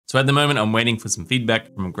So at the moment, I'm waiting for some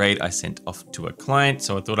feedback from a grade I sent off to a client.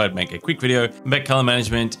 So I thought I'd make a quick video about color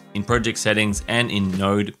management in project settings and in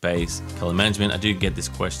node-based color management. I do get this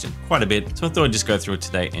question quite a bit. So I thought I'd just go through it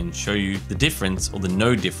today and show you the difference or the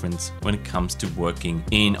node difference when it comes to working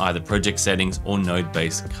in either project settings or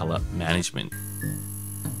node-based color management.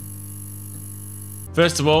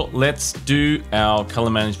 First of all, let's do our color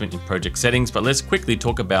management in project settings, but let's quickly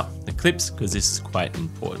talk about the clips because this is quite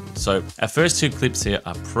important. So our first two clips here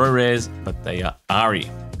are ProRes, but they are ARRI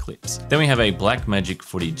clips. Then we have a Blackmagic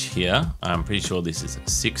footage here. I'm pretty sure this is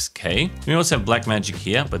 6K. We also have Blackmagic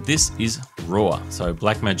here, but this is RAW. So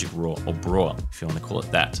Blackmagic RAW or BRAW, if you want to call it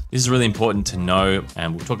that. This is really important to know,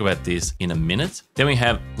 and we'll talk about this in a minute. Then we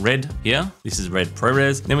have Red here. This is Red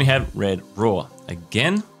ProRes. Then we have Red RAW.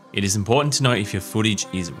 Again, it is important to know if your footage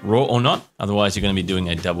is raw or not, otherwise you're going to be doing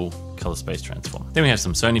a double color space transform. Then we have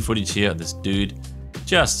some Sony footage here, this dude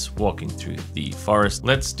just walking through the forest.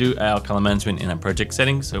 Let's do our color management in our project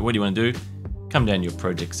settings. So what do you want to do? Come down to your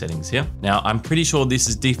project settings here. Now, I'm pretty sure this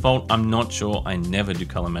is default. I'm not sure. I never do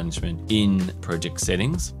color management in project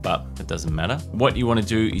settings, but it doesn't matter. What you want to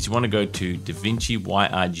do is you want to go to DaVinci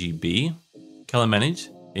YRGB, color manage.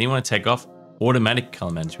 Then you want to take off automatic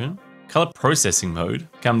color management. Color processing mode,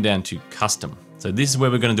 come down to custom. So this is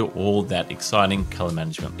where we're going to do all that exciting color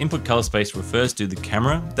management. Input color space refers to the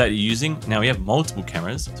camera that you're using. Now we have multiple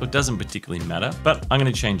cameras, so it doesn't particularly matter, but I'm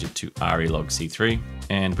going to change it to ARRI log C3.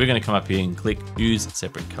 And we're going to come up here and click use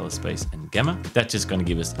separate color space and gamma. That's just going to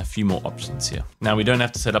give us a few more options here. Now we don't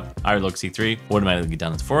have to set up ARRI log C3, automatically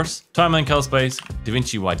done it for us. Timeline color space,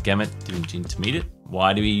 DaVinci wide gamut, DaVinci intermediate.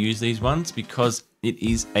 Why do we use these ones? Because it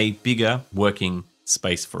is a bigger working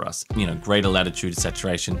space for us, greater latitude,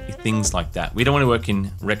 saturation, things like that. We don't want to work in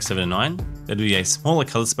Rec 709. That'll be a smaller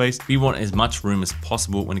color space. We want as much room as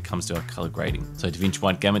possible when it comes to our color grading. So DaVinci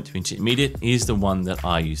wide gamut, DaVinci intermediate is the one that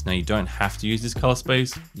I use. Now you don't have to use this color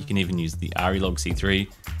space. You can even use the ARRI log C3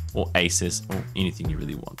 or ACES or anything you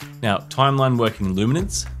really want. Now, timeline working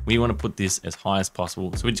luminance, we want to put this as high as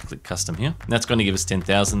possible. So we just click custom here. And that's going to give us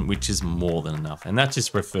 10,000, which is more than enough. And that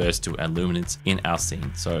just refers to our luminance in our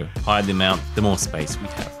scene. So higher the amount, the more space we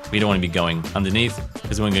have. We don't want to be going underneath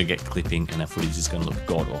because we're going to get clipping and our footage is going to look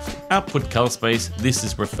god awful. Output color space, this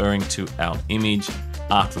is referring to our image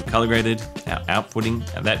after color graded, our outputting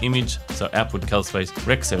of that image. So output color space,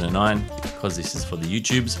 Rec 709, because this is for the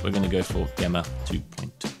YouTubes, we're going to go for gamma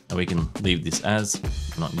 2.2. And we can leave this as,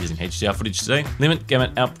 I'm not using HDR footage today. Limit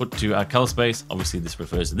gamut output to our color space. Obviously this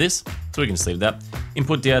refers to this, so we can just leave that.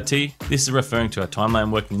 Input DRT, this is referring to our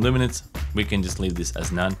timeline working luminance. We can just leave this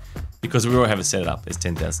as none because we already have it set up as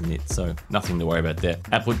 10,000 nits, so nothing to worry about there.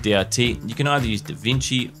 Output DRT, you can either use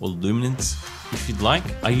DaVinci or luminance if you'd like.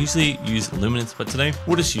 I usually use luminance, but today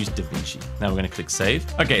we'll just use DaVinci. Now we're going to click save.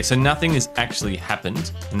 Okay, so nothing has actually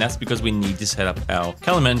happened, and that's because we need to set up our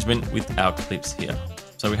color management with our clips here.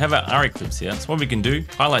 So we have our ARRI clips here. So what we can do,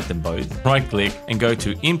 highlight them both, right click and go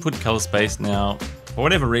to input color space. Now, for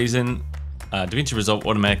whatever reason, DaVinci Resolve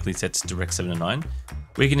automatically sets to Rec 709.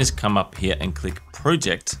 We can just come up here and click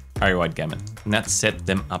project ARRI wide gamut, and that set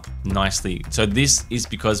them up nicely. So this is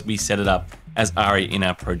because we set it up as ARRI in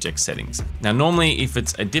our project settings. Now, normally if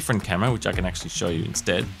it's a different camera, which I can actually show you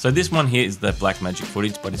instead. So this one here is the Blackmagic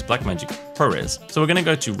footage, but it's Blackmagic ProRes. So we're going to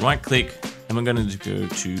go to right click and we're going to go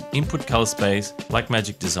to input color space,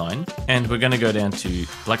 Blackmagic design, and we're going to go down to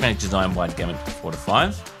Blackmagic design wide gamut 4 to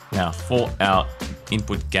 5. Now for our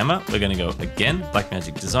input gamma, we're going to go again,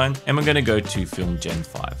 Blackmagic design, and we're going to go to film Gen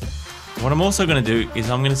 5. What I'm also going to do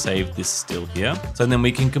is I'm going to save this still here, so then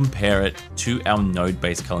we can compare it to our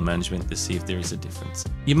node-based color management to see if there is a difference.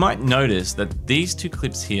 You might notice that these two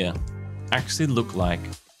clips here actually look like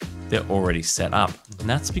they're already set up. And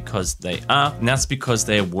that's because they are, and that's because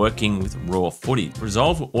they're working with raw footage.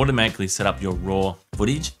 Resolve will automatically set up your raw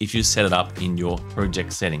footage if you set it up in your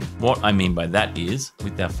project setting. What I mean by that is,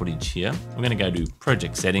 with our footage here, we're gonna go to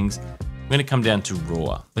project settings. I'm gonna come down to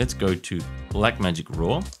raw. Let's go to Blackmagic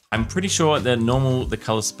Raw. I'm pretty sure that the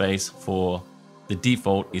color space for the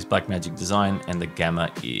default is Blackmagic Design and the gamma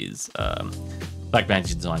is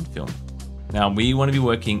Blackmagic Design Film. Now we want to be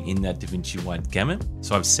working in that DaVinci wide gamut.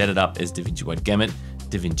 So I've set it up as DaVinci wide gamut,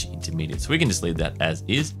 DaVinci intermediate. So we can just leave that as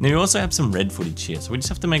is. Now we also have some red footage here. So we just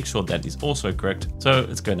have to make sure that is also correct. So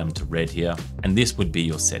let's go down to red here. And this would be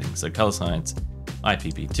your settings. So color science,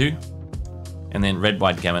 IPP2, and then red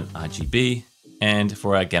wide gamut RGB. And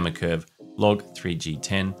for our gamma curve, log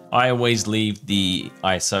 3G10. I always leave the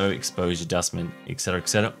ISO, exposure, adjustment, etc.,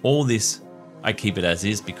 etc. All this I keep it as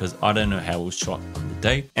is because I don't know how it was shot on the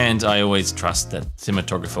day. And I always trust that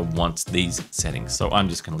cinematographer wants these settings. So I'm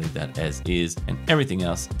just gonna leave that as is and everything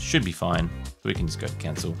else should be fine. So we can just go to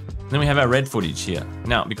cancel. And then we have our red footage here.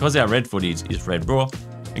 Now, because our red footage is red raw,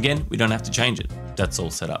 again, we don't have to change it. That's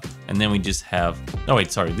all set up. And then we just have, oh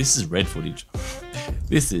wait, sorry, this is red footage.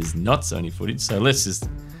 This is not Sony footage. So let's just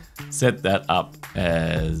set that up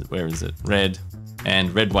as, where is it? Red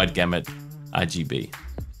and red wide gamut RGB.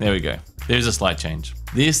 There we go. There's a slight change.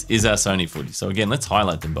 This is our Sony footage. So again, let's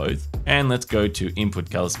highlight them both and let's go to input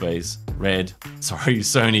color space, red, sorry,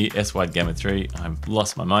 Sony S wide gamut 3. I've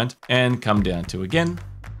lost my mind, and come down to again,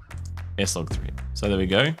 S-Log 3. So there we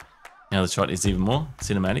go. Now the shot is even more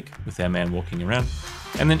cinematic with our man walking around.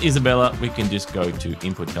 And then Isabella, we can just go to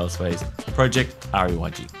input color space, project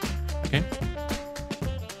REYG. Okay.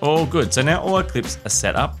 All good. So now all our clips are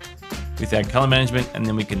set up with our color management, and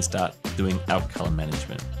then we can start doing our color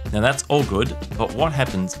management. Now that's all good, but what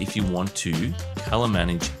happens if you want to color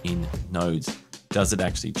manage in nodes? Does it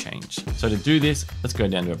actually change? So to do this, let's go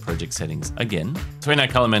down to our project settings again. So in our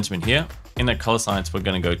color management here, in our color science, we're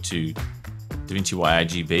going to go to DaVinci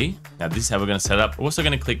YRGB. Now this is how we're going to set up. We're also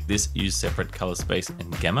going to click this use separate color space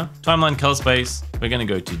and gamma. Timeline color space, we're going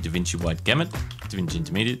to go to DaVinci Wide Gamut, DaVinci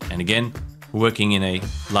Intermediate, and again, we're working in a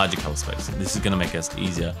larger color space. This is going to make us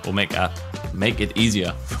easier, or make it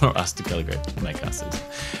easier for us to color grade. Make us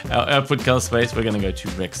easier. Our output color space, we're going to go to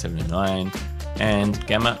Rec 79 and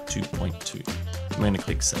Gamma 2.2. We're going to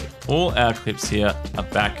click save. All our clips here are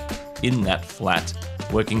back in that flat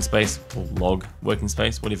working space or log working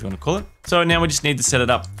space, whatever you want to call it. So now we just need to set it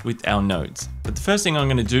up with our nodes. But the first thing I'm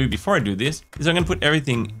going to do before I do this is I'm going to put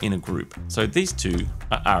everything in a group. So these two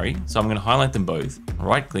are ARI. So I'm going to highlight them both,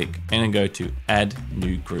 right click, and then go to add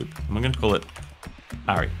new group. And we're going to call it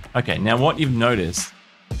ARI. Okay, now what you've noticed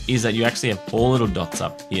is that you actually have all little dots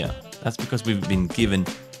up here. That's because we've been given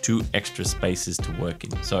 2 extra spaces to work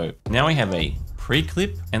in. So now we have a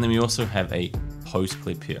pre-clip, and then we also have a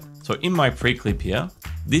post-clip here. So in my pre-clip here,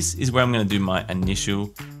 this is where I'm going to do my initial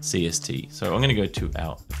CST. So I'm going to go to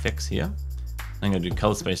our effects here. I'm going to do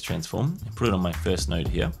color space transform and put it on my first node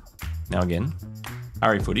here. Now again,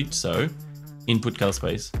 ARI footage. So input color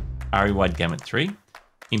space, ARI wide gamut 3,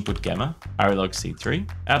 input gamma, ARI log C3,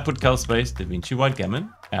 output color space, DaVinci wide gamut,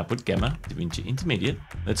 output gamma, DaVinci intermediate.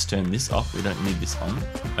 Let's turn this off. We don't need this on.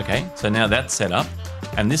 Okay, so now that's set up.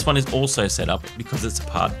 And this one is also set up because it's a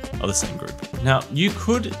part of the same group. Now you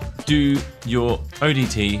could do your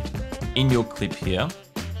ODT in your clip here.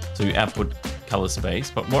 So you output color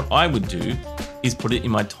space, but what I would do is put it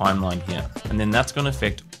in my timeline here. And then that's going to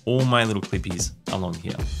affect all my little clippies along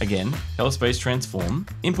here. Again, color space transform,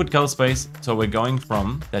 input color space. So we're going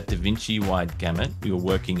from that DaVinci wide gamut we were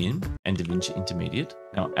working in and DaVinci intermediate.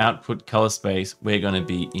 Now output color space, we're going to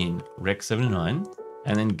be in Rec 79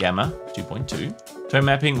 and then Gamma 2.2. Tone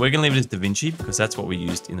mapping, we're going to leave it as DaVinci because that's what we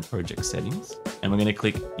used in the project settings. And we're going to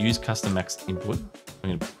click use custom max input. We're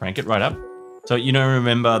going to crank it right up. So you don't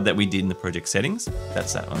remember that we did in the project settings?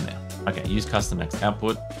 That's that one there. Okay, use custom max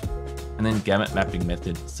output. And then gamut mapping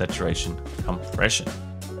method, saturation, compression.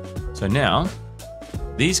 So now,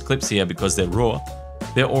 these clips here, because they're raw,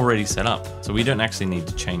 they're already set up. So we don't actually need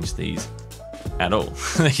to change these at all.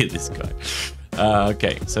 Look at this guy.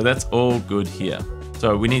 Okay, so that's all good here.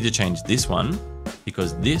 So we need to change this one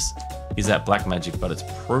because this is at Blackmagic, but it's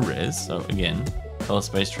ProRes. So again, color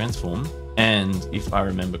space transform. And if I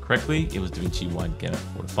remember correctly, it was DaVinci Wide Gamut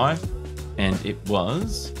 4 to 5. And it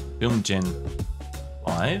was Film Gen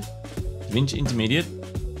 5. DaVinci Intermediate,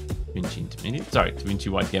 DaVinci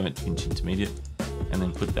Wide Gamut, DaVinci Intermediate, and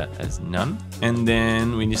then put that as none. And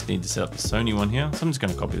then we just need to set up the Sony one here. So I'm just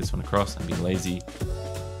going to copy this one across and be lazy,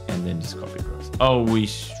 and then just copy across. Oh,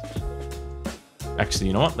 actually,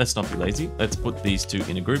 you know what? Let's not be lazy. Let's put these two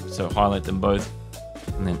in a group. So highlight them both,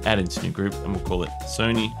 and then add into new group, and we'll call it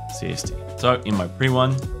Sony CST. So in my pre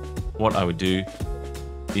one, what I would do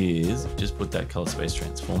is just put that color space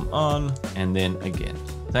transform on, and then again,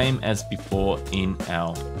 same as before in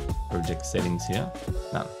our project settings here,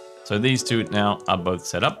 none. So these two now are both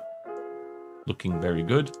set up, looking very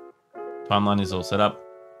good. Timeline is all set up,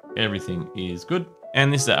 everything is good.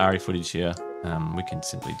 And this is the ARI footage here. We can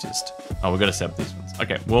simply just, we've got to set up these ones.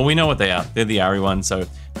 Okay, well, we know what they are. They're the ARI ones, so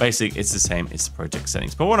basically it's the same as the project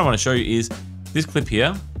settings. But what I want to show you is this clip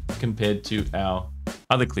here compared to our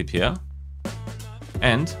other clip here.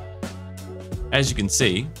 And as you can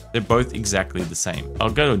see, they're both exactly the same. I'll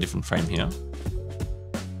go to a different frame here.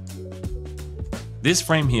 This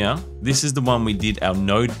frame here, this is the one we did our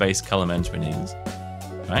node-based color management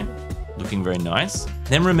in, right? Looking very nice.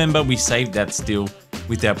 Then remember, we saved that still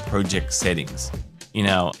with our project settings. in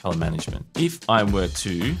our color management. If I were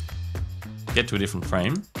to get to a different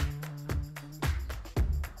frame,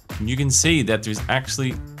 you can see that there's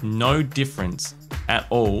actually no difference at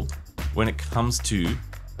all when it comes to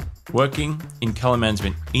working in color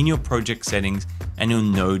management in your project settings and your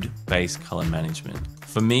node-based color management.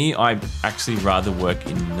 For me, I actually rather work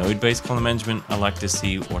in node-based color management. I like to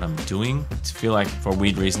see what I'm doing. I feel like for a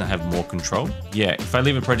weird reason, I have more control. Yeah, if I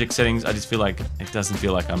leave a project settings, I just feel like it doesn't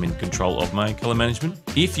feel like I'm in control of my color management.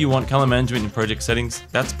 If you want color management in project settings,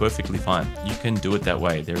 that's perfectly fine. You can do it that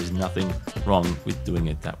way. There is nothing wrong with doing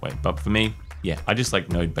it that way. But for me, yeah, I just like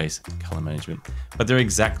node-based color management, but they're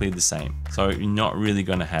exactly the same. So you're not really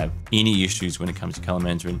going to have any issues when it comes to color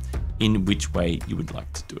management in which way you would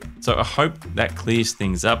like to do it. So I hope that clears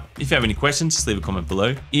things up. If you have any questions, just leave a comment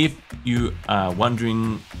below. If you are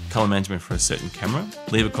wondering color management for a certain camera,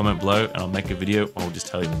 leave a comment below and I'll make a video, or I'll just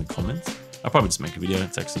tell you in the comments. I'll probably just make a video.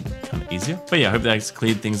 It's actually kind of easier. But yeah, I hope that's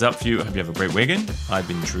cleared things up for you. I hope you have a great weekend. I've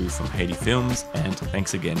been Drew from Haiti Films, and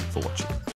thanks again for watching.